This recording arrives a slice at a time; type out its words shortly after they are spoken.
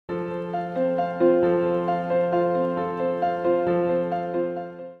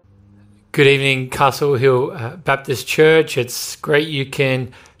Good evening, Castle Hill Baptist Church. It's great you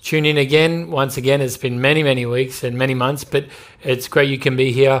can tune in again. Once again, it's been many weeks and many months, but it's great you can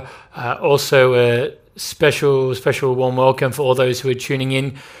be here. Also, a special warm welcome for all those who are tuning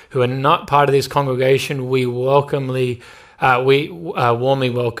in who are not part of this congregation. We warmly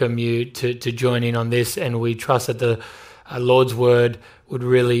welcome you to join in on this, and we trust that the Lord's word would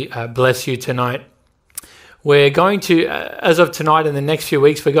really bless you tonight. We're going to, as of tonight and the next few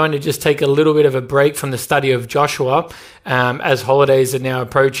weeks, we're going to just take a little bit of a break from the study of Joshua as holidays are now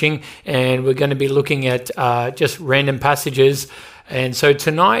approaching, and we're going to be looking at just random passages. And so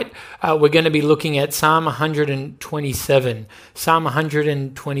tonight we're going to be looking at Psalm 127. Psalm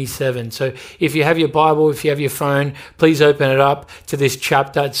 127. So if you have your Bible, if you have your phone, please open it up to this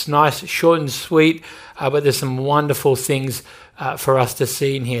chapter. It's nice, short and sweet, but there's some wonderful things for us to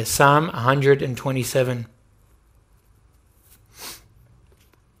see in here. Psalm 127.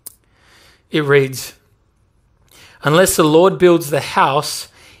 It reads, "Unless the Lord builds the house,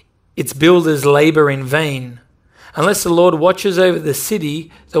 its builders labor in vain. Unless the Lord watches over the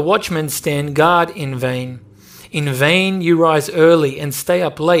city, the watchmen stand guard in vain. In vain you rise early and stay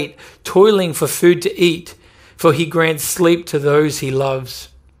up late, toiling for food to eat, for he grants sleep to those he loves.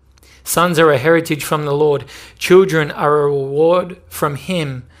 Sons are a heritage from the Lord, children are a reward from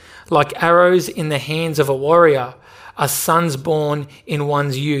him. Like arrows in the hands of a warrior are sons born in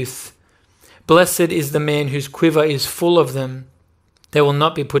one's youth. Blessed is the man whose quiver is full of them. They will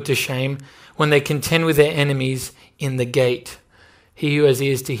not be put to shame when they contend with their enemies in the gate. He who has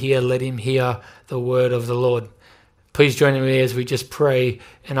ears to hear, let him hear the word of the Lord." Please join me as we just pray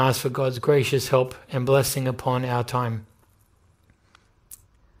and ask for God's gracious help and blessing upon our time.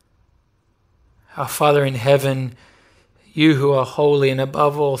 Our Father in heaven, you who are holy, and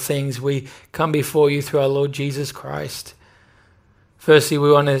above all things, we come before you through our Lord Jesus Christ. Firstly,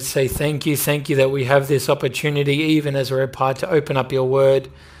 we want to say thank you that we have this opportunity, even as we're apart, to open up your word.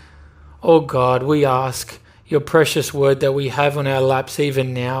 Oh God, we ask your precious word that we have on our laps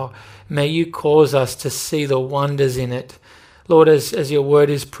even now. May you cause us to see the wonders in it. Lord, as your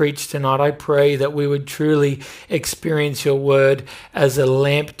word is preached tonight, I pray that we would truly experience your word as a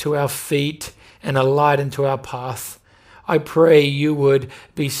lamp to our feet and a light into our path. I pray you would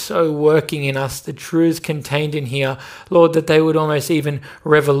be so working in us the truths contained in here, Lord, that they would almost even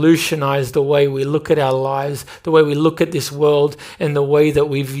revolutionize the way we look at our lives, the way we look at this world, and the way that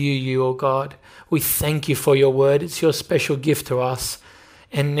we view you, oh God. We thank you for your word. It's your special gift to us.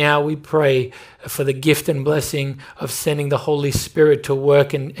 And now we pray for the gift and blessing of sending the Holy Spirit to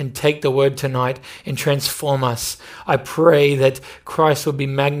work and take the word tonight and transform us. I pray that Christ would be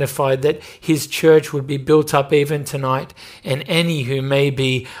magnified, that his church would be built up even tonight, and any who may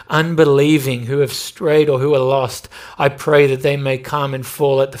be unbelieving, who have strayed or who are lost, I pray that they may come and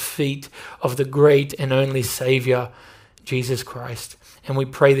fall at the feet of the great and only Savior, Jesus Christ. And we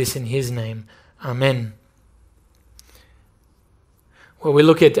pray this in his name. Amen. Well, we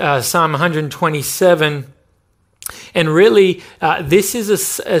look at Psalm 127, and really this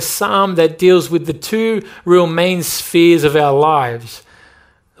is a psalm that deals with the two real main spheres of our lives,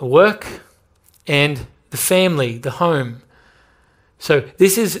 the work and the family, the home. So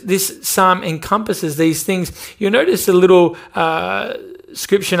this psalm encompasses these things. You'll notice a little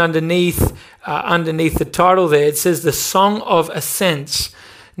description underneath the title there. It says the Song of Ascents.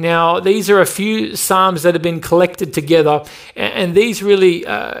 Now, these are a few psalms that have been collected together, and these really,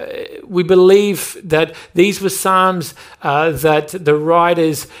 we believe that these were psalms that the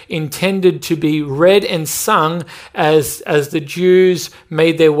writers intended to be read and sung as the Jews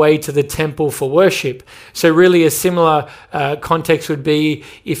made their way to the temple for worship. So really a similar context would be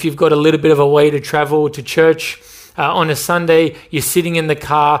if you've got a little bit of a way to travel to church. On a Sunday, you're sitting in the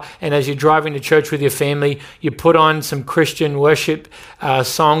car, and as you're driving to church with your family, you put on some Christian worship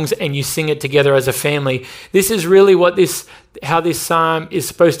songs and you sing it together as a family. This is really how this psalm is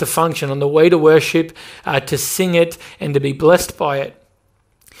supposed to function, on the way to worship, to sing it and to be blessed by it.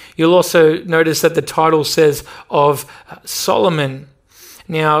 You'll also notice that the title says of Solomon.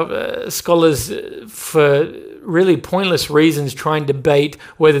 Now, scholars, for really pointless reasons, try and debate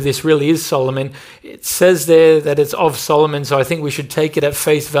whether this really is Solomon. It says there that it's of Solomon, so I think we should take it at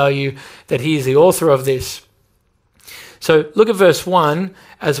face value that he is the author of this. So look at verse 1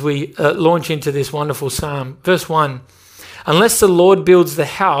 as we launch into this wonderful psalm. Verse 1, "Unless the Lord builds the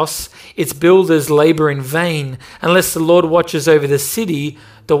house, its builders labor in vain. Unless the Lord watches over the city,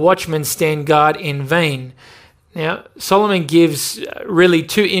 the watchmen stand guard in vain." Now, Solomon gives really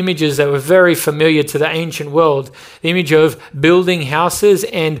two images that were very familiar to the ancient world. The image of building houses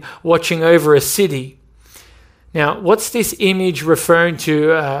and watching over a city. Now, what's this image referring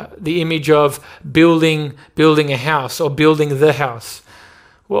to? The image of building a house or building the house?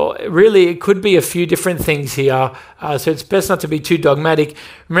 Well, really, it could be a few different things here, so it's best not to be too dogmatic.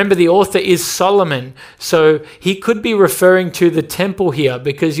 Remember, the author is Solomon, so he could be referring to the temple here,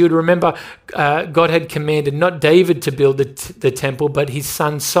 because you would remember God had commanded not David to build the temple, but his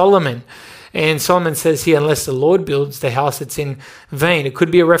son Solomon. And Solomon says here, unless the Lord builds the house, it's in vain. It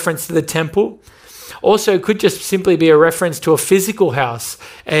could be a reference to the temple. Also, it could just simply be a reference to a physical house,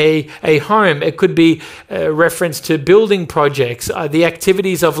 a home. It could be a reference to building projects, the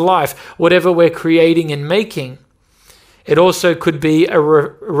activities of life, whatever we're creating and making. It also could be a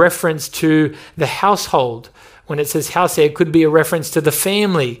reference to the household. When it says house here, it could be a reference to the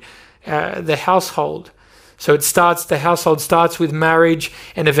family, the household. So the household starts with marriage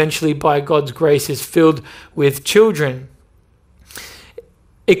and eventually by God's grace is filled with children.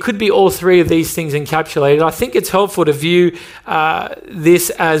 It could be all three of these things encapsulated. I think it's helpful to view this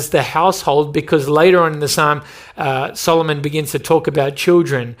as the household, because later on in the psalm, Solomon begins to talk about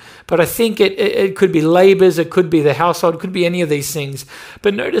children. But I think it could be labors, it could be the household, it could be any of these things.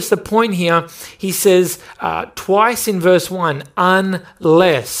 But notice the point here, he says twice in verse 1,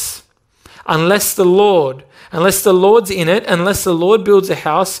 unless the Lord's in it, unless the Lord builds a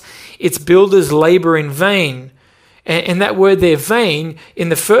house, its builders labor in vain. And that word there, vain, in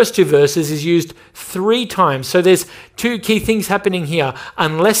the first two verses is used 3 times. So there's 2 key things happening here.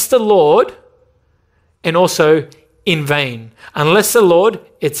 Unless the Lord, and also in vain. Unless the Lord,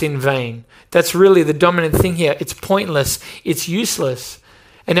 it's in vain. That's really the dominant thing here. It's pointless. It's useless.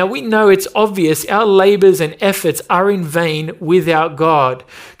 And now we know it's obvious our labors and efforts are in vain without God.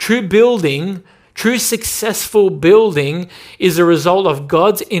 True successful building is a result of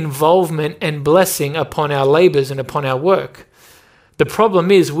God's involvement and blessing upon our labors and upon our work. The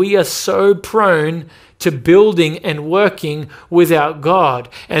problem is we are so prone to building and working without God.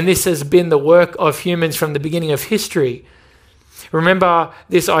 And this has been the work of humans from the beginning of history. Remember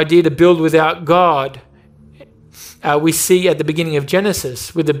this idea to build without God. We see at the beginning of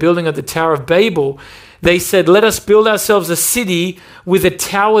Genesis with the building of the Tower of Babel. They said, let us build ourselves a city with a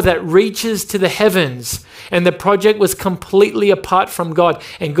tower that reaches to the heavens. And the project was completely apart from God.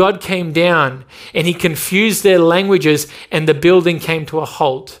 And God came down and he confused their languages and the building came to a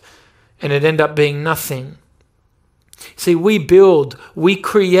halt. And it ended up being nothing. See, we build, we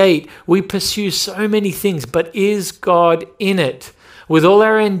create, we pursue so many things, but is God in it? With all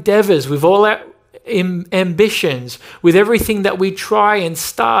our endeavors, with all our ambitions, with everything that we try and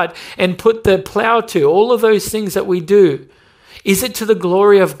start and put the plow to, all of those things that we do, is it to the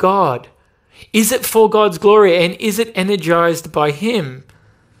glory of God? Is it for God's glory, and is it energized by Him?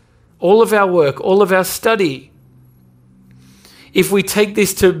 All of our work, all of our study. If we take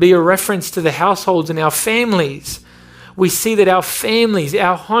this to be a reference to the households and our families, we see that our families,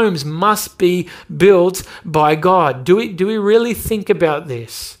 our homes must be built by God. Do we really think about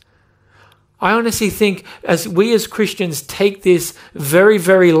this? I honestly think we as Christians take this very,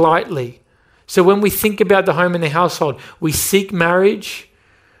 very lightly. So when we think about the home and the household, we seek marriage,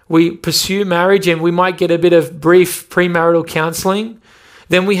 we pursue marriage, and we might get a bit of brief premarital counseling.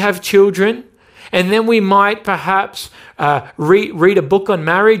 Then we have children, and then we might perhaps read a book on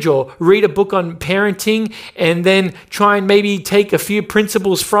marriage or read a book on parenting, and then try and maybe take a few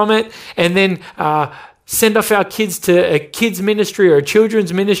principles from it, and then send off our kids to a kids ministry or a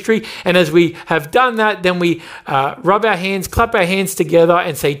children's ministry. And as we have done that, then we rub our hands, clap our hands together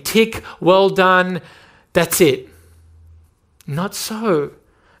and say, tick, well done, that's it. Not so.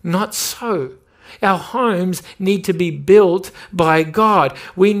 Not so. Our homes need to be built by God.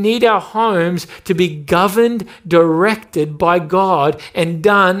 We need our homes to be governed, directed by God, and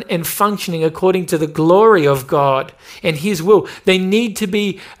done and functioning according to the glory of God and His will. They need to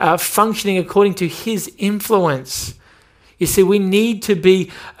be functioning according to His influence. You see, we need to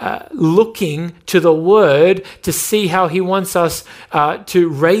be looking to the Word to see how He wants us to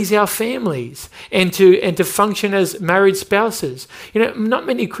raise our families and to function as married spouses. You know, not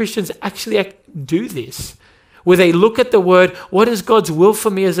many Christians actually do this, where they look at the Word. What is God's will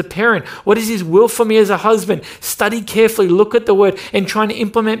for me as a parent? What is His will for me as a husband? Study carefully, look at the Word, and try to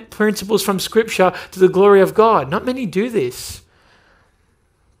implement principles from Scripture to the glory of God. Not many do this.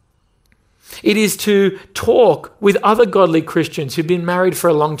 It is to talk with other godly Christians who've been married for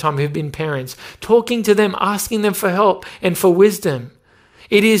a long time, who've been parents, talking to them, asking them for help and for wisdom.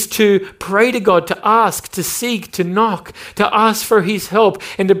 It is to pray to God, to ask, to seek, to knock, to ask for His help,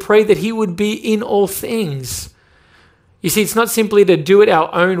 and to pray that He would be in all things. You see, it's not simply to do it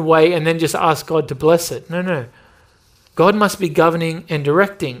our own way and then just ask God to bless it. No. God must be governing and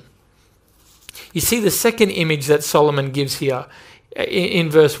directing. You see the second image that Solomon gives here in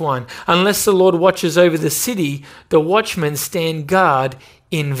verse 1. Unless the Lord watches over the city, the watchmen stand guard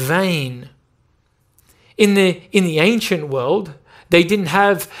in vain. In the ancient world, they didn't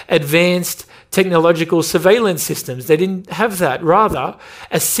have advanced technological surveillance systems. They didn't have that. Rather,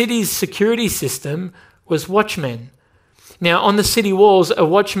 a city's security system was watchmen. Now, on the city walls, a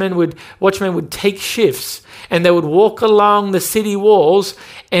watchman would take shifts, and they would walk along the city walls,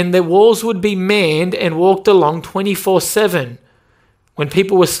 and the walls would be manned and walked along 24/7. When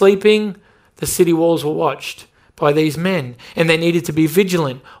people were sleeping, the city walls were watched by these men, and they needed to be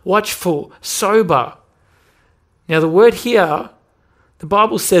vigilant, watchful, sober. Now, the word here, the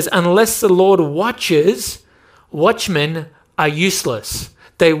Bible says, unless the Lord watches, watchmen are useless.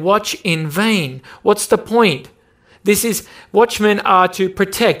 They watch in vain. What's the point? Watchmen are to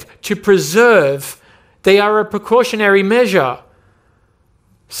protect, to preserve. They are a precautionary measure.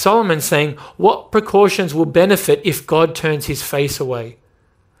 Solomon's saying, what precautions will benefit if God turns his face away?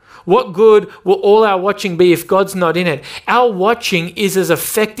 What good will all our watching be if God's not in it? Our watching is as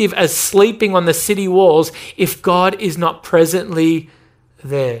effective as sleeping on the city walls if God is not presently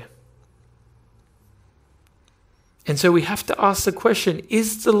there. And so we have to ask the question,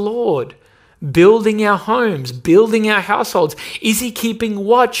 is the Lord building our homes, building our households? Is he keeping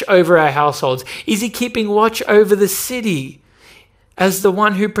watch over our households? Is he keeping watch over the city as the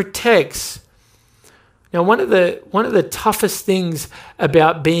one who protects? Now, one of the toughest things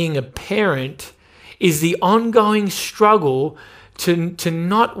about being a parent is the ongoing struggle to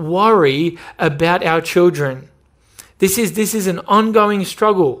not worry about our children. This is an ongoing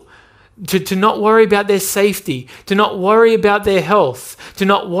struggle. To not worry about their safety, to not worry about their health, to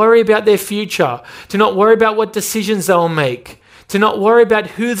not worry about their future, to not worry about what decisions they'll make, to not worry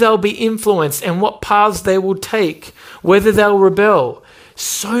about who they'll be influenced and what paths they will take, whether they'll rebel.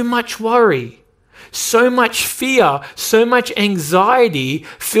 So much worry, so much fear, so much anxiety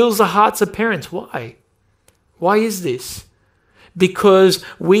fills the hearts of parents. Why? Why is this? Because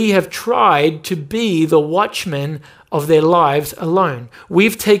we have tried to be the watchmen of their lives alone.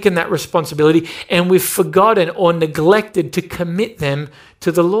 We've taken that responsibility and we've forgotten or neglected to commit them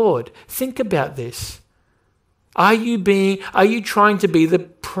to the Lord. Think about this. Are you trying to be the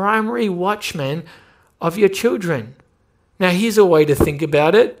primary watchman of your children? Now, here's a way to think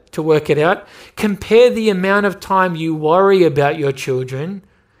about it, to work it out. Compare the amount of time you worry about your children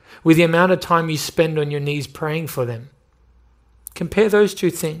with the amount of time you spend on your knees praying for them. Compare those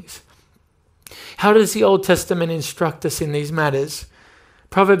two things. How does the Old Testament instruct us in these matters?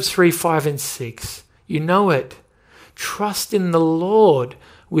 Proverbs 3, 5, and 6. You know it. Trust in the Lord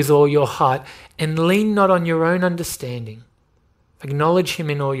with all your heart and lean not on your own understanding. Acknowledge him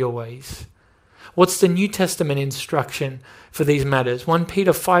in all your ways. What's the New Testament instruction for these matters? 1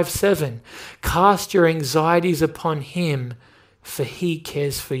 Peter 5, 7. Cast your anxieties upon him, for he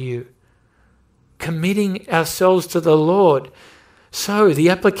cares for you. Committing ourselves to the Lord. So the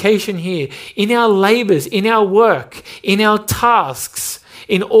application here, in our labors, in our work, in our tasks,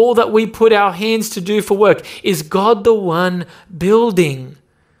 in all that we put our hands to do for work, is God the one building?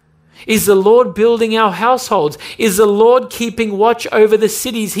 Is the Lord building our households? Is the Lord keeping watch over the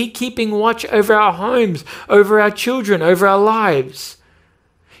cities? He keeping watch over our homes, over our children, over our lives?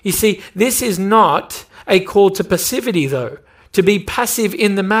 You see, this is not a call to passivity though, to be passive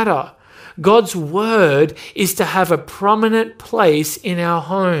in the matter. God's word is to have a prominent place in our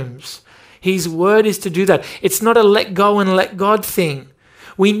homes. His word is to do that. It's not a let go and let God thing.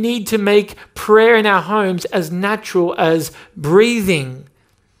 We need to make prayer in our homes as natural as breathing.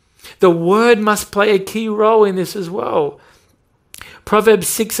 The word must play a key role in this as well. Proverbs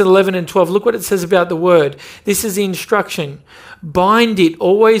 6, 11 and 12. Look what it says about the word. This is the instruction. Bind it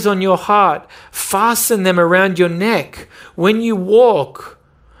always on your heart. Fasten them around your neck. When you walk,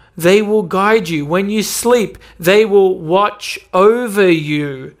 they will guide you. When you sleep, they will watch over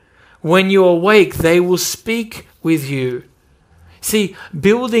you. When you awake, they will speak with you. See,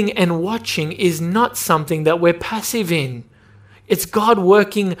 building and watching is not something that we're passive in. It's God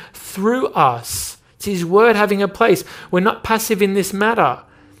working through us. It's his word having a place. We're not passive in this matter.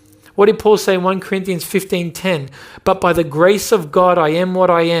 What did Paul say in 1 Corinthians 15:10? But by the grace of God I am what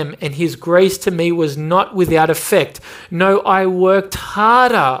I am, and his grace to me was not without effect. No, I worked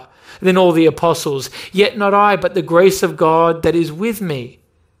harder than all the apostles, yet not I, but the grace of God that is with me.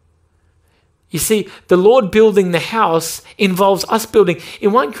 You see, the Lord building the house involves us building.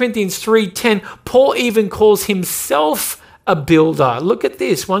 In 1 Corinthians 3:10, Paul even calls himself a builder. Look at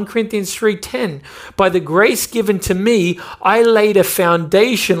this, 1 Corinthians 3:10. By the grace given to me, I laid a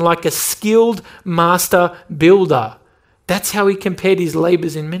foundation like a skilled master builder. That's how he compared his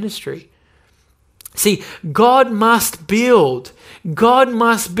labors in ministry. See, God must build. God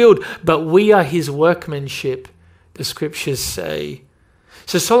must build, but we are his workmanship, the scriptures say.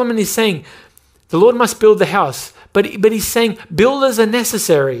 So Solomon is saying, the Lord must build the house, but he's saying builders are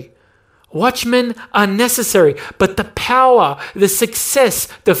necessary. Watchmen are necessary, but the power, the success,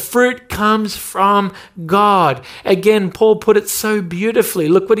 the fruit comes from God. Again, Paul put it so beautifully.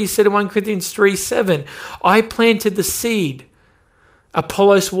 Look what he said in 1 Corinthians 3:7. I planted the seed,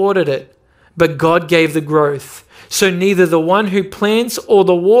 Apollos watered it, but God gave the growth. So neither the one who plants or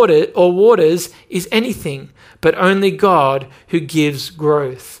waters is anything, but only God who gives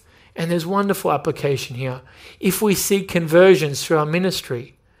growth. And there's wonderful application here. If we see conversions through our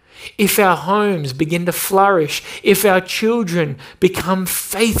ministry, if our homes begin to flourish, if our children become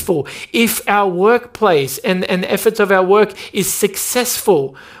faithful, if our workplace and the efforts of our work is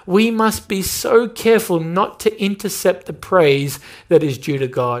successful, we must be so careful not to intercept the praise that is due to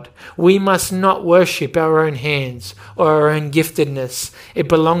God. We must not worship our own hands or our own giftedness. It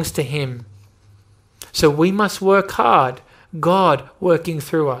belongs to him. So we must work hard, God working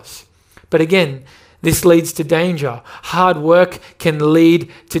through us. But again, this leads to danger. Hard work can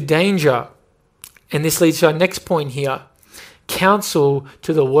lead to danger. And this leads to our next point here. Counsel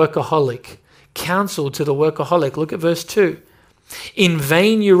to the workaholic. Counsel to the workaholic. Look at verse 2. In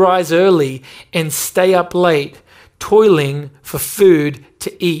vain you rise early and stay up late, toiling for food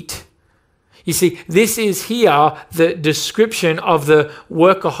to eat. You see, this is here the description of the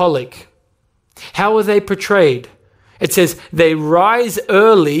workaholic. How are they portrayed? It says they rise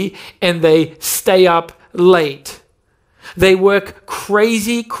early and they stay up late. They work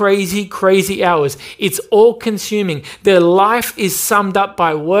crazy hours. It's all consuming. Their life is summed up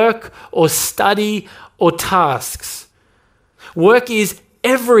by work or study or tasks. Work is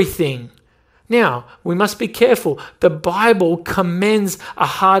everything. Now, we must be careful. The Bible commends a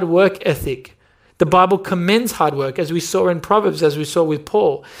hard work ethic. The Bible commends hard work, as we saw in Proverbs, as we saw with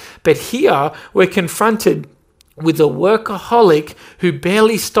Paul. But here we're confronted with a workaholic who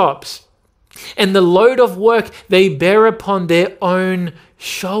barely stops. And the load of work they bear upon their own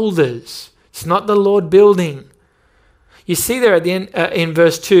shoulders. It's not the Lord building. You see there at the end, in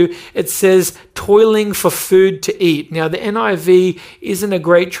verse 2, it says, toiling for food to eat. Now, the NIV isn't a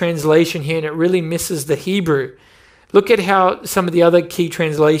great translation here, and it really misses the Hebrew. Look at how some of the other key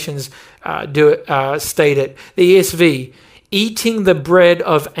translations state it. The ESV, eating the bread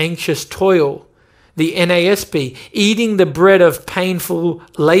of anxious toil. The NASB, eating the bread of painful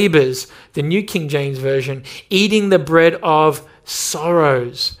labors. The New King James Version, eating the bread of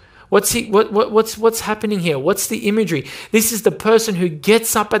sorrows. What's happening here? What's the imagery? This is the person who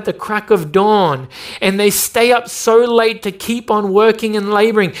gets up at the crack of dawn and they stay up so late to keep on working and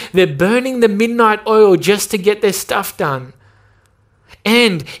laboring. They're burning the midnight oil just to get their stuff done.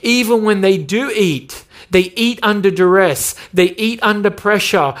 And even when they do eat, they eat under duress. They eat under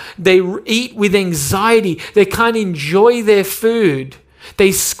pressure. They eat with anxiety. They can't enjoy their food.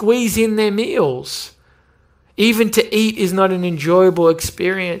 They squeeze in their meals. Even to eat is not an enjoyable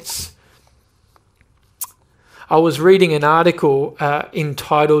experience. I was reading an article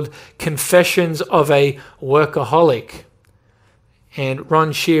entitled Confessions of a Workaholic. And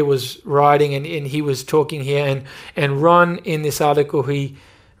Ron Shear was writing and he was talking here. And Ron, in this article, he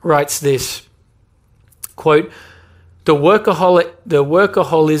writes this, quote, the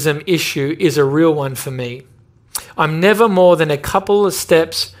workaholism issue is a real one for me. I'm never more than a couple of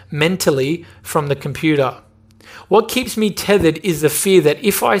steps mentally from the computer. What keeps me tethered is the fear that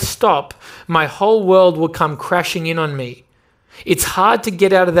if I stop, my whole world will come crashing in on me. It's hard to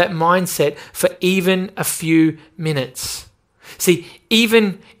get out of that mindset for even a few minutes. See,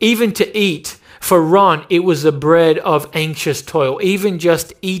 even to eat, for Ron, it was the bread of anxious toil, even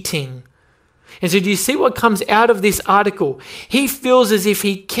just eating. And so do you see what comes out of this article? He feels as if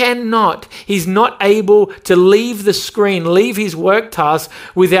he's not able to leave the screen, leave his work task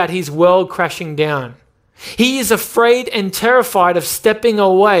without his world crashing down. He is afraid and terrified of stepping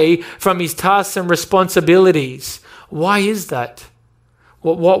away from his tasks and responsibilities. Why is that?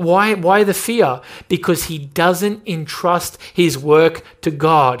 Why the fear? Because he doesn't entrust his work to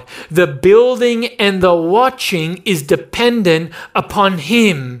God. The building and the watching is dependent upon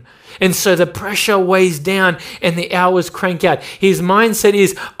him. And so the pressure weighs down and the hours crank out. His mindset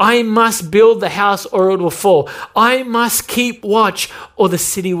is, I must build the house or it will fall. I must keep watch or the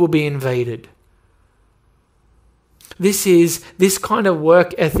city will be invaded. This kind of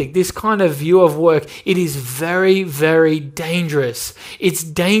work ethic, this kind of view of work, it is very, very dangerous. It's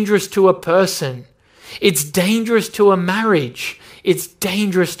dangerous to a person. It's dangerous to a marriage. It's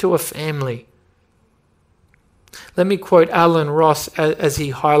dangerous to a family. Let me quote Alan Ross as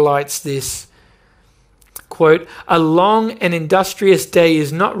he highlights this. quote, "A long and industrious day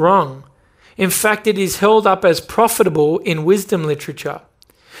is not wrong. In fact, it is held up as profitable in wisdom literature.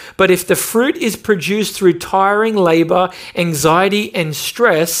 But if the fruit is produced through tiring labor, anxiety, and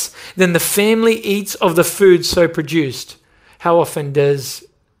stress, then the family eats of the food so produced." How often does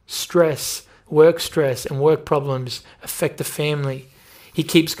stress, and work problems affect the family? He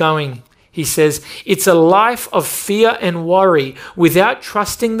keeps going. He says, "It's a life of fear and worry without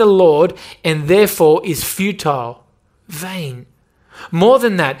trusting the Lord, and therefore is futile, vain. More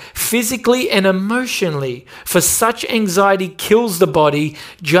than that, physically and emotionally, for such anxiety kills the body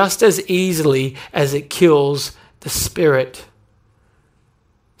just as easily as it kills the spirit."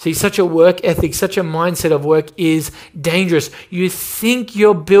 See, such a work ethic, such a mindset of work is dangerous. You think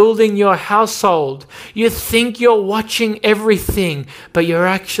you're building your household. You think you're watching everything, but you're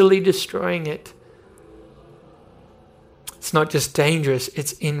actually destroying it. It's not just dangerous,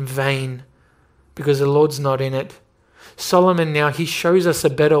 it's in vain because the Lord's not in it. Solomon now, he shows us a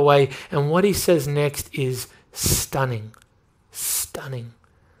better way, and what he says next is stunning. Stunning.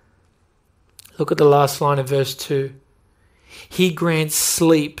 Look at the last line of verse 2. He grants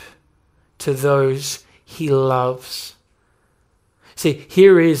sleep to those he loves. See,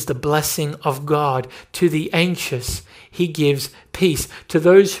 here is the blessing of God. To the anxious, he gives peace. To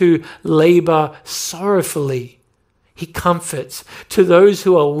those who labor sorrowfully, he comforts. To those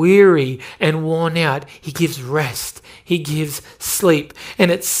who are weary and worn out, he gives rest. He gives sleep.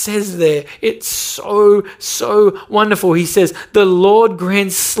 And it says there, it's so wonderful. He says, the Lord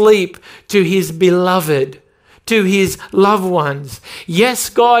grants sleep to his beloved, to his loved ones. Yes,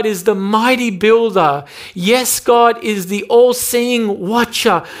 God is the mighty builder. Yes, God is the all-seeing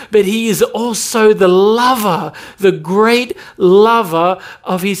watcher, but he is also the lover, the great lover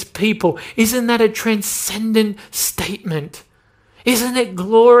of his people. Isn't that a transcendent statement? Isn't it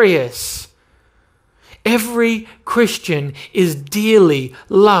glorious? Every Christian is dearly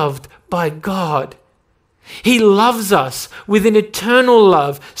loved by God. He loves us with an eternal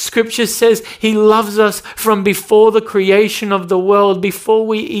love. Scripture says he loves us from before the creation of the world, before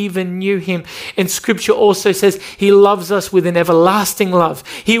we even knew him. And Scripture also says he loves us with an everlasting love.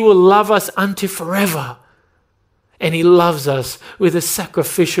 He will love us unto forever. And he loves us with a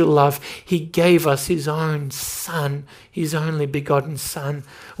sacrificial love. He gave us his own Son, his only begotten Son.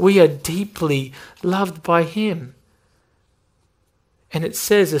 We are deeply loved by him. And it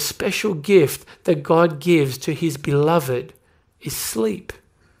says a special gift that God gives to his beloved is sleep.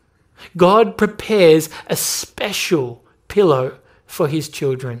 God prepares a special pillow for his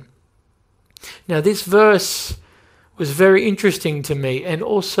children. Now, this verse was very interesting to me and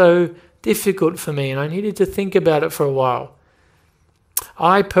also difficult for me, and I needed to think about it for a while.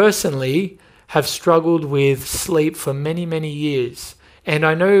 I personally have struggled with sleep for many, many years, and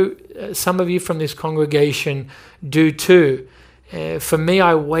I know some of you from this congregation do too. For me,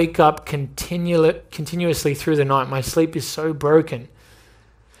 I wake up continuously through the night. My sleep is so broken.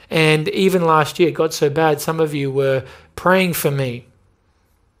 And even last year, it got so bad, some of you were praying for me.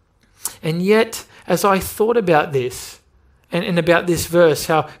 And yet, as I thought about this, and about this verse,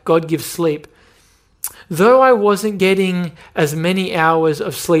 how God gives sleep, though I wasn't getting as many hours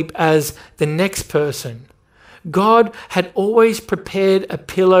of sleep as the next person, God had always prepared a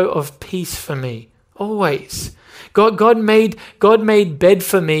pillow of peace for me. Always. God made bed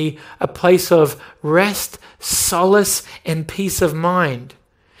for me a place of rest, solace, and peace of mind.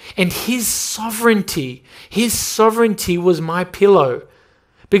 And his sovereignty was my pillow.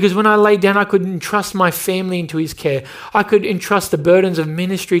 Because when I lay down, I could entrust my family into his care. I could entrust the burdens of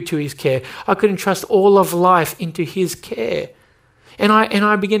ministry to his care. I could entrust all of life into his care. And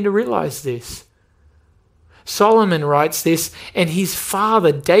I began to realize this. Solomon writes this, and his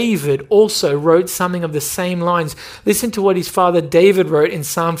father David also wrote something of the same lines. Listen to what his father David wrote in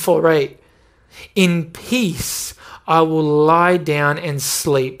Psalm 4:8. "In peace I will lie down and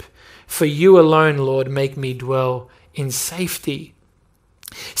sleep, for you alone, Lord, make me dwell in safety."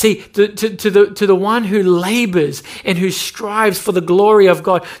 See, to the one who labors and who strives for the glory of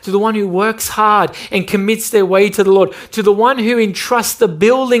God, to the one who works hard and commits their way to the Lord, to the one who entrusts the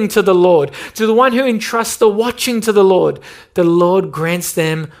building to the Lord, to the one who entrusts the watching to the Lord grants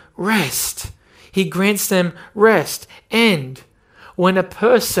them rest. He grants them rest. And when a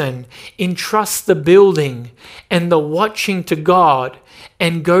person entrusts the building and the watching to God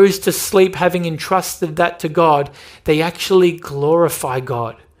and goes to sleep having entrusted that to God, they actually glorify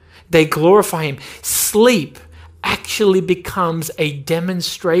God. They glorify him. Sleep actually becomes a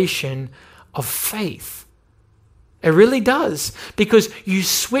demonstration of faith. It really does, because you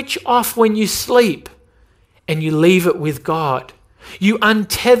switch off when you sleep and you leave it with God. You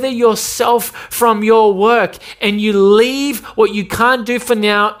untether yourself from your work and you leave what you can't do for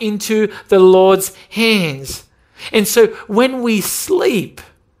now into the Lord's hands. And so when we sleep,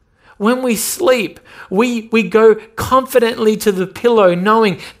 we go confidently to the pillow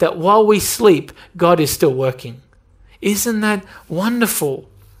knowing that while we sleep, God is still working. Isn't that wonderful?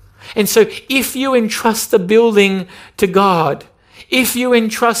 And so if you entrust the building to God, if you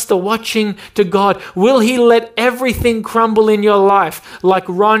entrust the watching to God, will He let everything crumble in your life like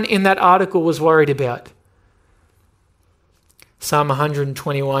Ron in that article was worried about? Psalm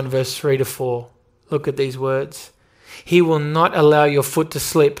 121 verse 3-4. Look at these words. He will not allow your foot to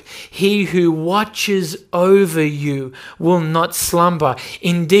slip. He who watches over you will not slumber.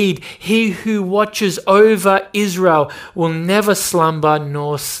 Indeed, he who watches over Israel will never slumber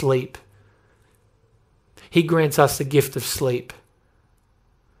nor sleep. He grants us the gift of sleep.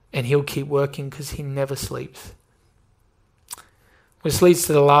 And He'll keep working because He never sleeps. Which leads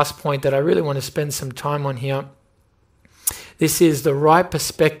to the last point that I really want to spend some time on here. This is the right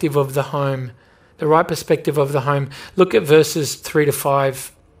perspective of the home. The right perspective of the home. Look at verses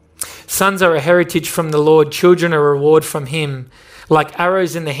 3-5. Sons are a heritage from the Lord, children a reward from Him. Like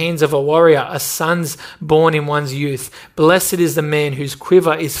arrows in the hands of a warrior are sons born in one's youth. Blessed is the man whose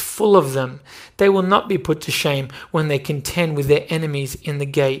quiver is full of them. They will not be put to shame when they contend with their enemies in the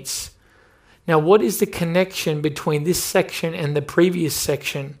gates. Now, what is the connection between this section and the previous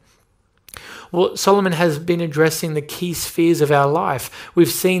section? Well, Solomon has been addressing the key spheres of our life. We've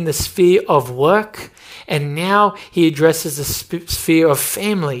seen the sphere of work, and now he addresses the sphere of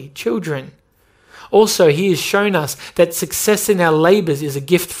family, children. Also, he has shown us that success in our labors is a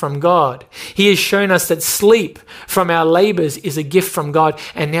gift from God. He has shown us that sleep from our labors is a gift from God.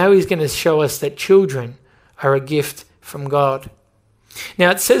 And now he's going to show us that children are a gift from God.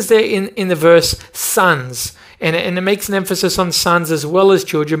 Now, it says there in the verse, sons. And it makes an emphasis on sons as well as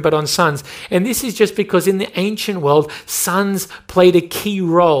children, but on sons. And this is just because in the ancient world, sons played a key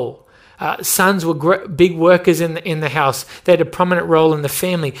role. Sons were big workers in the house. They had a prominent role in the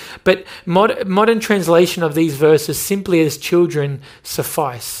family. But modern translation of these verses simply as children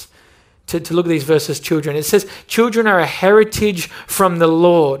suffice. To look at these verses, children. It says, children are a heritage from the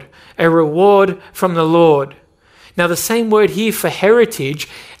Lord, a reward from the Lord. Now, the same word here for heritage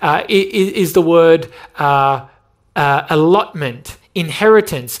is the word allotment,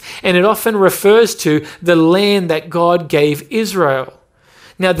 inheritance. And it often refers to the land that God gave Israel.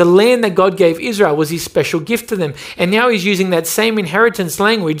 Now, the land that God gave Israel was His special gift to them. And now He's using that same inheritance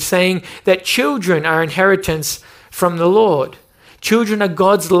language, saying that children are inheritance from the Lord. Children are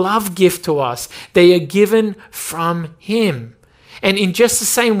God's love gift to us. They are given from Him. And in just the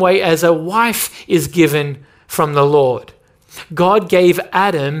same way as a wife is given from the Lord, God gave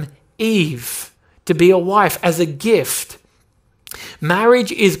Adam Eve to be a wife as a gift.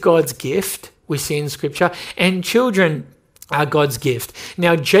 Marriage is God's gift, we see in Scripture, and children are God's gift.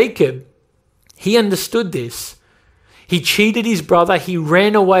 Now, Jacob, he understood this. He cheated his brother. He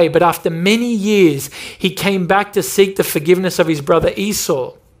ran away. But after many years, he came back to seek the forgiveness of his brother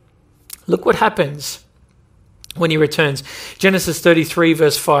Esau. Look what happens when he returns. Genesis 33,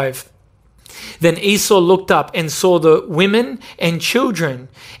 verse 5. Then Esau looked up and saw the women and children.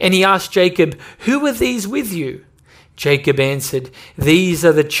 And he asked Jacob, "Who are these with you?" Jacob answered, "These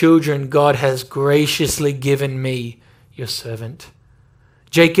are the children God has graciously given me, your servant."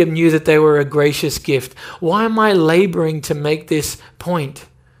 Jacob knew that they were a gracious gift. Why am I laboring to make this point?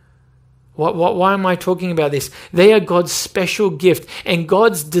 Why am I talking about this? They are God's special gift, and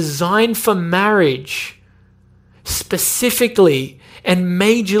God's design for marriage specifically and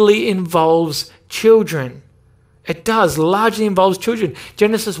majorly involves children. It does, largely involves children.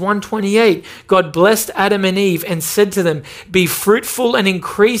 Genesis 1:28, God blessed Adam and Eve and said to them, "Be fruitful and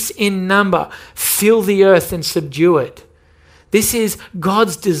increase in number, fill the earth and subdue it." This is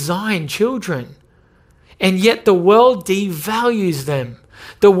God's design, children. And yet the world devalues them.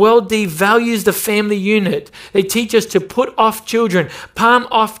 The world devalues the family unit. They teach us to put off children, palm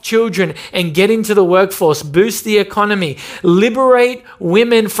off children, and get into the workforce, boost the economy, liberate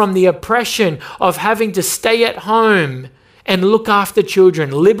women from the oppression of having to stay at home and look after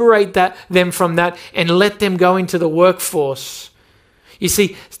children, liberate them from that and let them go into the workforce. You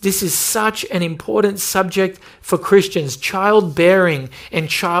see, this is such an important subject for Christians, childbearing and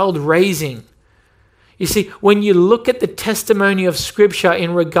child raising. You see, when you look at the testimony of Scripture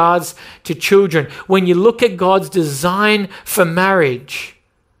in regards to children, when you look at God's design for marriage,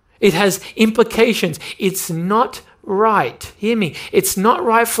 it has implications. It's not right, hear me, it's not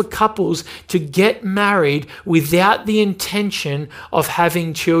right for couples to get married without the intention of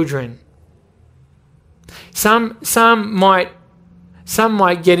having children. Some might Some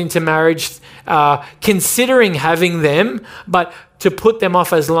might get into marriage considering having them, but to put them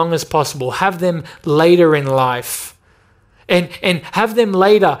off as long as possible. Have them later in life. And have them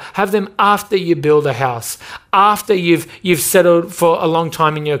later, have them after you build a house, after you've settled for a long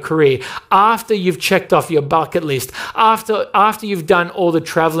time in your career, after you've checked off your bucket list, after you've done all the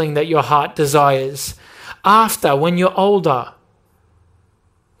traveling that your heart desires, after, when you're older.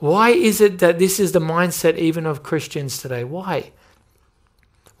 Why is it that this is the mindset even of Christians today? Why?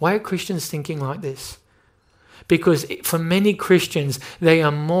 Why are Christians thinking like this? Because for many Christians, they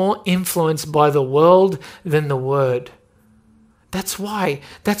are more influenced by the world than the word. That's why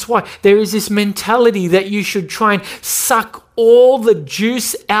there is this mentality that you should try and suck all the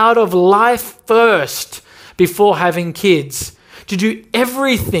juice out of life first before having kids. To do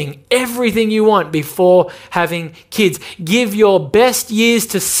everything you want before having kids. Give your best years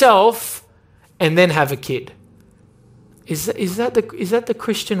to self and then have a kid. Is that the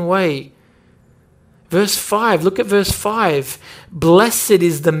Christian way? Verse 5, look at verse 5. Blessed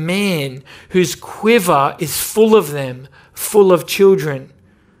is the man whose quiver is full of them, full of children.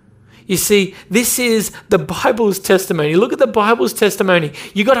 You see, this is the Bible's testimony. Look at the Bible's testimony.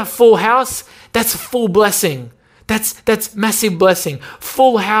 You got a full house, that's a full blessing. That's massive blessing.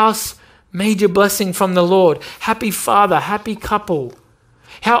 Full house, major blessing from the Lord. Happy father, happy couple.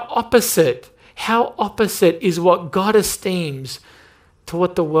 How opposite is what God esteems to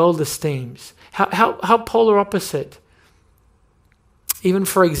what the world esteems. How polar opposite. Even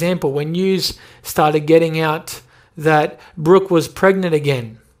for example, when news started getting out that Brooke was pregnant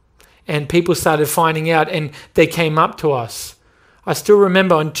again and people started finding out and they came up to us. I still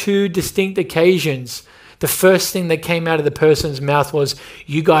remember on 2 distinct occasions, the first thing that came out of the person's mouth was,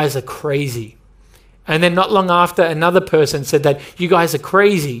 "You guys are crazy." And then not long after, another person said that, "You guys are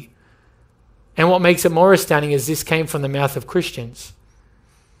crazy." And what makes it more astounding is this came from the mouth of Christians.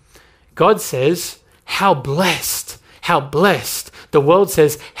 God says, how blessed, how blessed. The world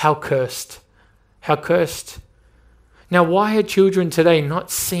says, how cursed, how cursed. Now, why are children today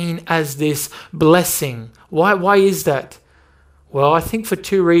not seen as this blessing? Why is that? Well, I think for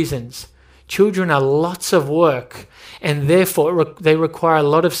 2 reasons. Children are lots of work, and therefore they require a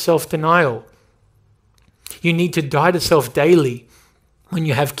lot of self-denial. You need to die to self daily when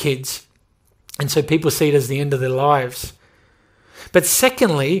you have kids. And so people see it as the end of their lives. But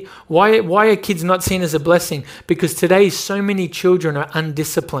secondly, why are kids not seen as a blessing? Because today so many children are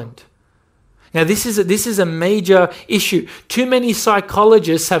undisciplined. Now this is a major issue. Too many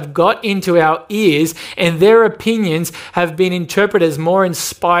psychologists have got into our ears and their opinions have been interpreted as more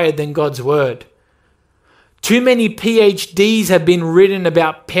inspired than God's word. Too many PhDs have been written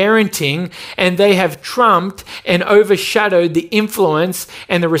about parenting and they have trumped and overshadowed the influence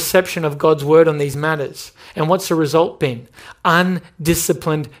and the reception of God's word on these matters. And what's the result been?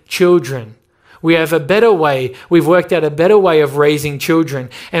 Undisciplined children. We have a better way. We've worked out a better way of raising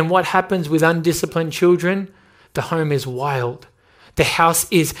children. And what happens with undisciplined children? The home is wild. The house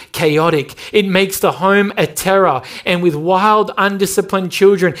is chaotic. It makes the home a terror. And with wild, undisciplined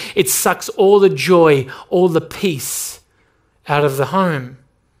children, it sucks all the joy, all the peace out of the home.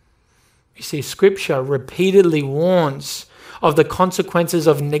 You see, Scripture repeatedly warns of the consequences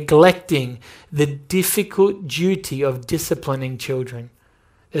of neglecting the difficult duty of disciplining children.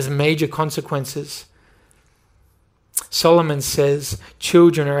 There's major consequences. Solomon says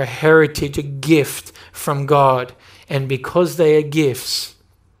children are a heritage, a gift from God. And because they are gifts,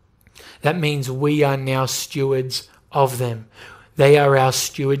 that means we are now stewards of them. They are our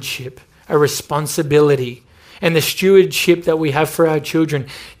stewardship, a responsibility. And the stewardship that we have for our children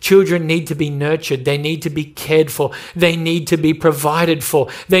need to be nurtured. They need to be cared for. They need to be provided for.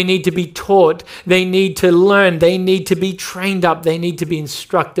 They need to be taught. They need to learn. They need to be trained up. They need to be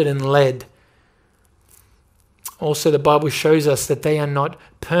instructed and led. Also, the Bible shows us that they are not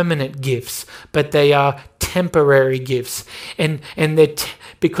permanent gifts, but they are temporary gifts. And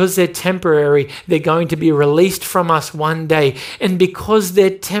because they're temporary, they're going to be released from us one day. And because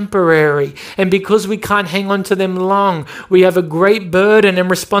they're temporary, and because we can't hang on to them long, we have a great burden and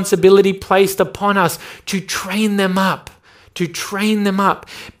responsibility placed upon us to train them up. To train them up.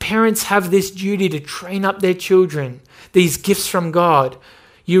 Parents have this duty to train up their children, these gifts from God.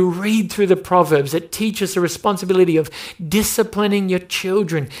 You read through the Proverbs, it teaches the responsibility of disciplining your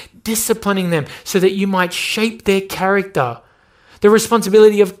children, disciplining them so that you might shape their character. The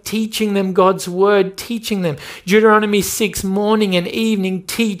responsibility of teaching them God's word, teaching them. Deuteronomy 6, morning and evening,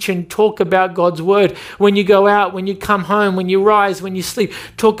 teach and talk about God's word. When you go out, when you come home, when you rise, when you sleep,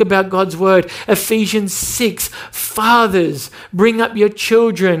 talk about God's word. Ephesians 6, fathers, bring up your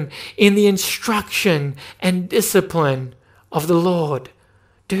children in the instruction and discipline of the Lord.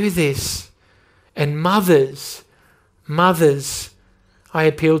 Do this. And mothers, I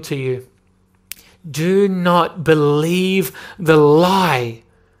appeal to you. Do not believe the lie.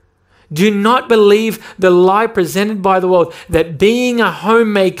 Do not believe the lie presented by the world that being a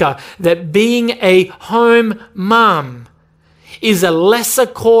homemaker, that being a home mum is a lesser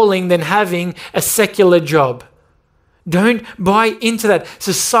calling than having a secular job. Don't buy into that.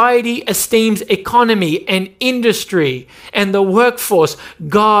 Society esteems economy and industry and the workforce.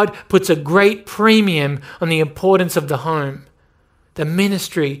 God puts a great premium on the importance of the home. The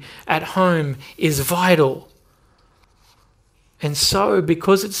ministry at home is vital. And so,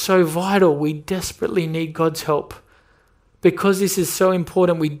 because it's so vital, we desperately need God's help. Because this is so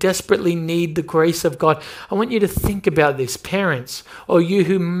important, we desperately need the grace of God. I want you to think about this, parents, or you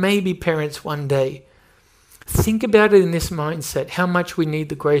who may be parents one day. Think about it in this mindset, how much we need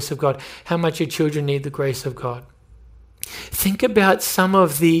the grace of God, how much your children need the grace of God. Think about some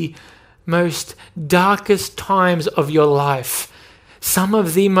of the most darkest times of your life, some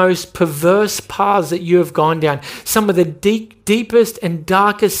of the most perverse paths that you have gone down, some of the deepest and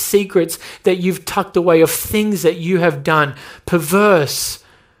darkest secrets that you've tucked away of things that you have done, perverse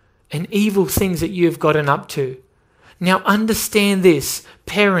and evil things that you have gotten up to. Now understand this,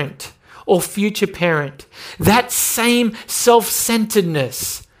 parent or future parent, that same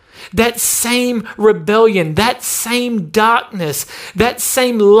self-centeredness, that same rebellion, that same darkness, that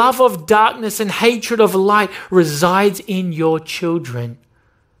same love of darkness and hatred of light resides in your children.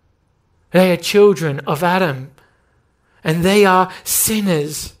 They are children of Adam, and they are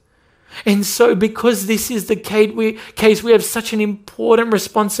sinners. And so because this is the case, we have such an important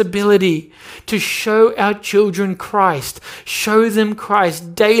responsibility to show our children Christ, show them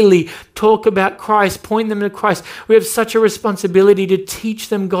Christ daily, talk about Christ, point them to Christ. We have such a responsibility to teach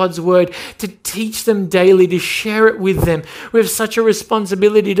them God's word, to teach them daily, to share it with them. We have such a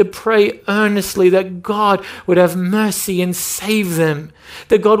responsibility to pray earnestly that God would have mercy and save them,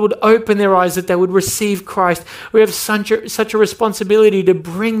 that God would open their eyes, that they would receive Christ. We have such a responsibility to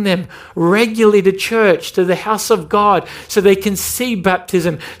bring them regularly to church, to the house of God, so they can see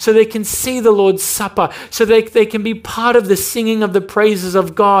baptism, so they can see the Lord's Supper, so they can be part of the singing of the praises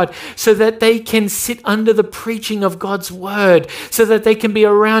of God, so that they can sit under the preaching of God's word, so that they can be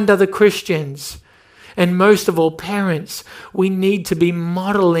around other Christians. And most of all, parents, we need to be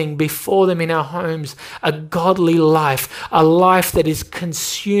modeling before them in our homes a godly life, a life that is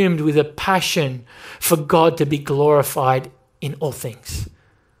consumed with a passion for God to be glorified in all things.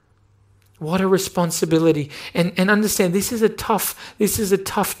 What a responsibility. And understand, this is a tough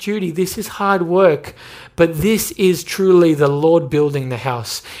duty. This is hard work. But this is truly the Lord building the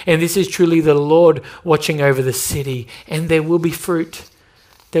house. And this is truly the Lord watching over the city. And there will be fruit.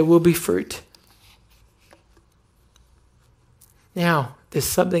 There will be fruit. Now, there's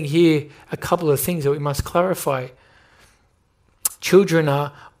something here, a couple of things that we must clarify. Children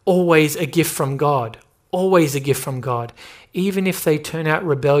are always a gift from God. Always a gift from God. Even if they turn out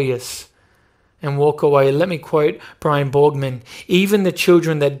rebellious and walk away. Let me quote Brian Borgman. Even the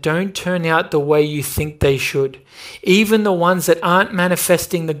children that don't turn out the way you think they should, even the ones that aren't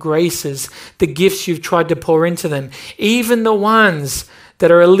manifesting the graces, the gifts you've tried to pour into them, even the ones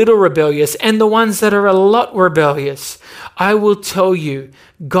that are a little rebellious and the ones that are a lot rebellious, I will tell you,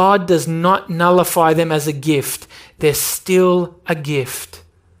 God does not nullify them as a gift. They're still a gift.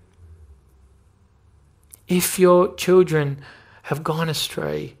 If your children have gone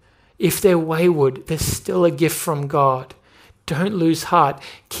astray, if they're wayward, they're still a gift from God. Don't lose heart.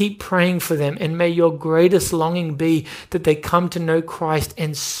 Keep praying for them, and may your greatest longing be that they come to know Christ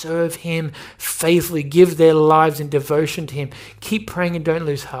and serve Him faithfully, give their lives in devotion to Him. Keep praying and don't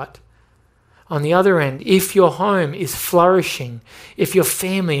lose heart. On the other end, if your home is flourishing, if your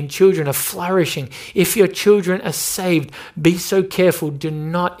family and children are flourishing, if your children are saved, be so careful. Do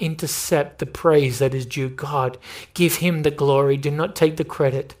not intercept the praise that is due God. Give Him the glory. Do not take the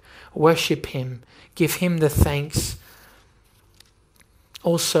credit. Worship Him. Give Him the thanks.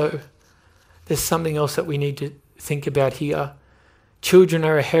 Also, there's something else that we need to think about here. Children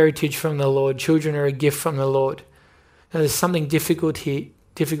are a heritage from the Lord. Children are a gift from the Lord. Now, there's something difficult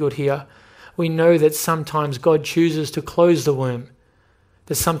here. We know that sometimes God chooses to close the womb,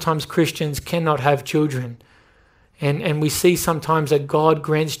 that sometimes Christians cannot have children. And we see sometimes that God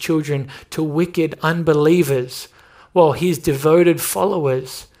grants children to wicked unbelievers, while His devoted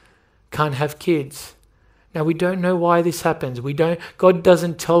followers can't have kids. Now, we don't know why this happens. God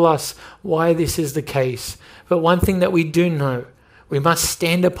doesn't tell us why this is the case. But one thing that we do know We must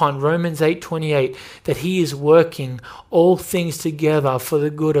stand upon Romans 8:28, that he is working all things together for the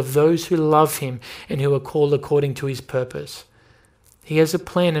good of those who love him and who are called according to his purpose. He has a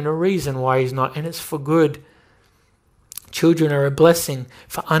plan and a reason why he's not, and it's for good. Children are a blessing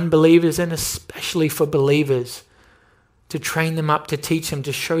for unbelievers and especially for believers, to train them up, to teach them,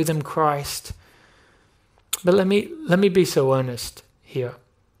 to show them Christ. But let me be so earnest here.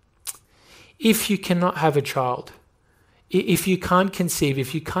 If you cannot have a child, if you can't conceive,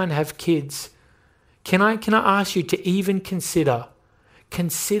 if you can't have kids, can I ask you to even consider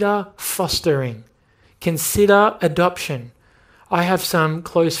fostering, consider adoption. I have some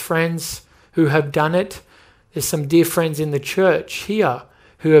close friends who have done it. There's some dear friends in the church here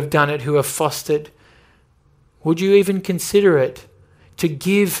who have done it, who have fostered. Would you even consider it? To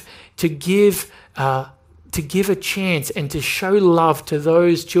give a chance and to show love to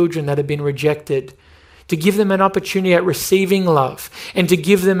those children that have been rejected, to give them an opportunity at receiving love, and to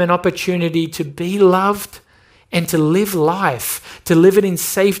give them an opportunity to be loved and to live life, to live it in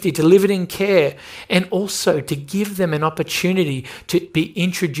safety, to live it in care, and also to give them an opportunity to be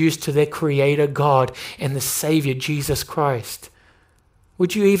introduced to their Creator God and the Savior Jesus Christ.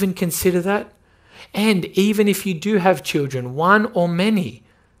 Would you even consider that? And even if you do have children, one or many,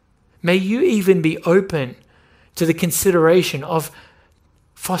 may you even be open to the consideration of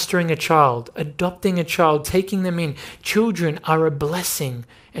fostering a child, adopting a child, taking them in. Children are a blessing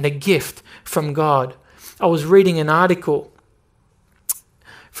and a gift from God. I was reading an article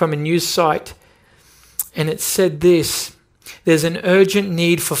from a news site, and it said this: there's an urgent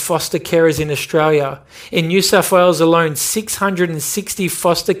need for foster carers in Australia. In New South Wales alone, 660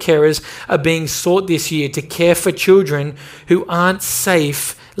 foster carers are being sought this year to care for children who aren't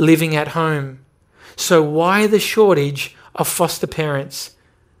safe living at home. So why the shortage of foster parents?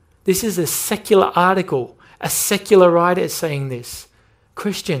 This is a secular article, a secular writer saying this.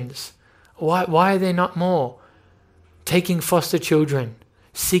 Christians, why are there not more taking foster children,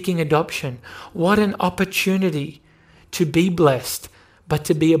 seeking adoption? What an opportunity to be blessed, but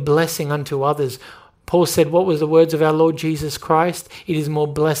to be a blessing unto others. Paul said, what was the words of our Lord Jesus Christ? It is more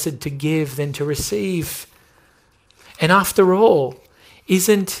blessed to give than to receive. And after all,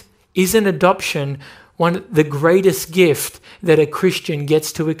 isn't adoption the greatest gift that a Christian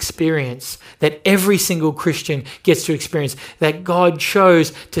gets to experience, that every single Christian gets to experience, that God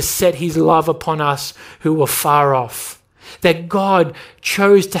chose to set his love upon us who were far off, that God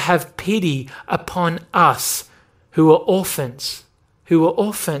chose to have pity upon us who were orphans,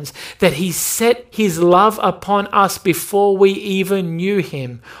 that he set his love upon us before we even knew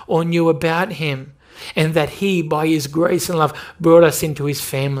him or knew about him, and that he, by his grace and love, brought us into his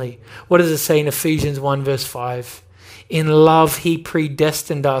family. What does it say in Ephesians 1 verse 5? In love, he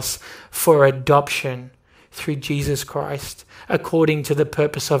predestined us for adoption through Jesus Christ, according to the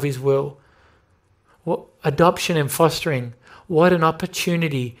purpose of his will. What adoption and fostering, what an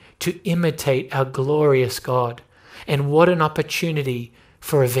opportunity to imitate our glorious God. And what an opportunity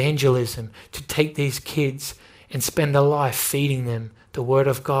for evangelism, to take these kids and spend a life feeding them the Word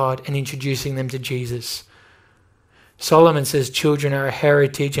of God and introducing them to Jesus. Solomon says children are a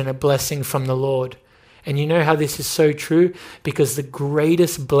heritage and a blessing from the Lord. And you know how this is so true? Because the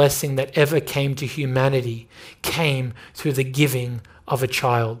greatest blessing that ever came to humanity came through the giving of a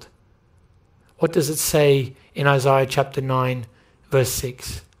child. What does it say in Isaiah chapter 9, verse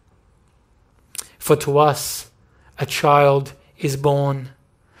 6? For to us a child is born,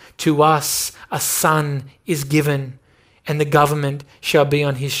 to us a son is given, and the government shall be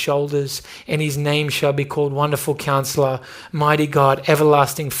on his shoulders, and his name shall be called Wonderful Counselor, Mighty God,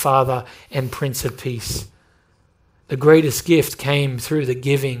 Everlasting Father, and Prince of Peace. The greatest gift came through the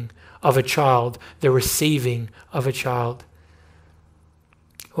giving of a child, the receiving of a child.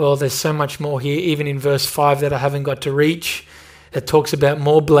 Well, there's so much more here, even in verse 5 that I haven't got to reach, that talks about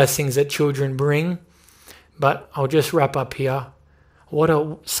more blessings that children bring. But I'll just wrap up here.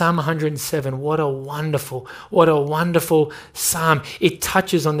 Psalm 107, what a wonderful psalm. It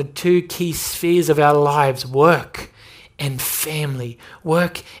touches on the two key spheres of our lives, work and family.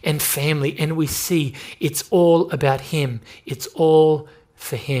 And we see it's all about him. It's all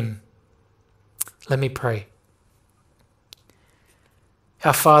for him. Let me pray.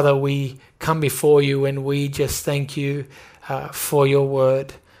 Our Father, we come before you and we just thank you for your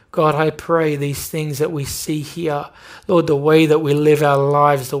word. God, I pray these things that we see here, Lord, the way that we live our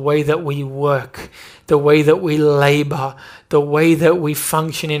lives, the way that we work, the way that we labor, the way that we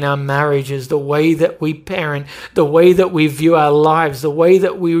function in our marriages, the way that we parent, the way that we view our lives, the way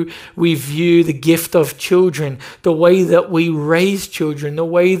that we view the gift of children, the way that we raise children, the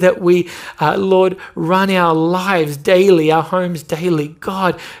way that we, Lord, run our lives daily, our homes daily.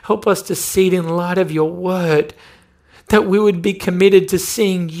 God, help us to see it in light of your word, that we would be committed to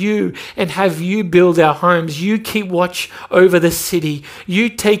seeing you and have you build our homes. You keep watch over the city. You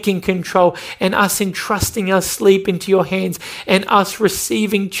taking control and us entrusting our sleep into your hands and us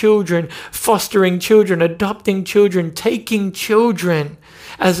receiving children, fostering children, adopting children, taking children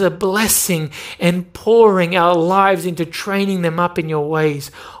as a blessing and pouring our lives into training them up in your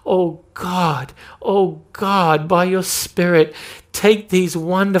ways. Oh God, by your Spirit, take these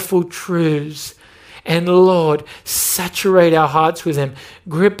wonderful truths and Lord, saturate our hearts with them.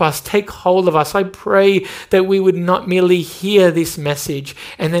 Grip us, take hold of us. I pray that we would not merely hear this message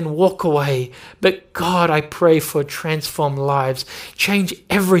and then walk away. But God, I pray for transformed lives. Change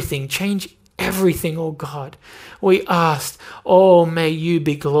everything, oh God. We ask, may you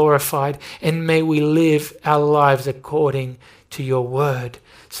be glorified and may we live our lives according to your word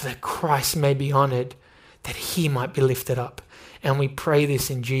so that Christ may be honored, that he might be lifted up. And we pray this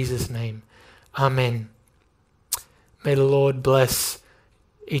in Jesus' name. Amen. May the Lord bless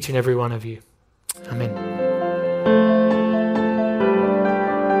each and every one of you. Amen.